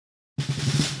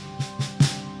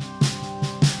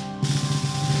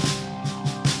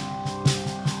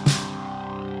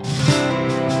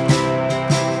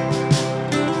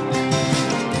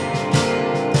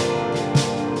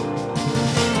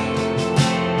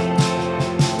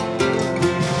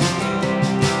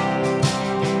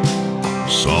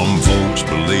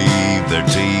their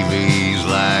TVs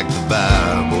like the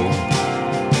Bible.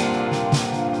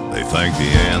 They think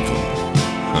the anthem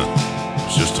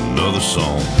is just another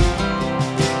song.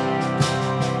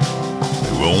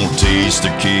 They won't teach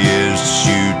their kids to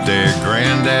shoot their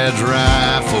granddad's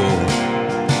rifle.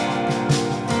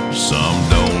 Some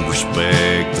don't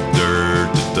respect the dirt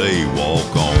that they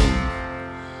walk on.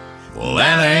 Well,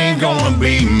 that ain't gonna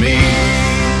be me.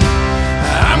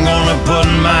 I'm gonna put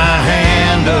my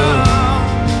hand up.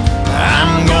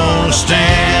 I'm gonna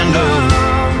stand up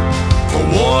for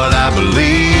what I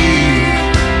believe.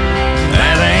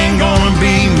 That ain't gonna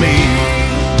be me.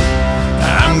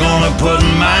 I'm gonna put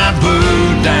my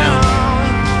boot down.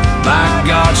 By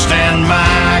God, stand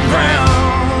my ground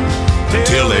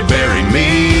till they bury me.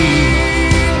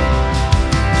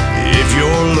 If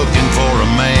you're looking for a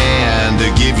man to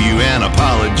give you an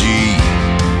apology,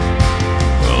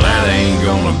 well, that ain't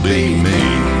gonna be me.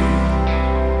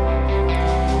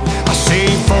 I see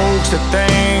folks that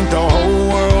think the whole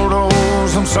world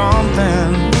owes them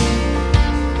something.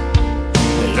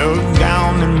 They look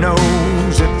down their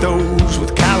nose at those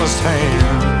with calloused hands.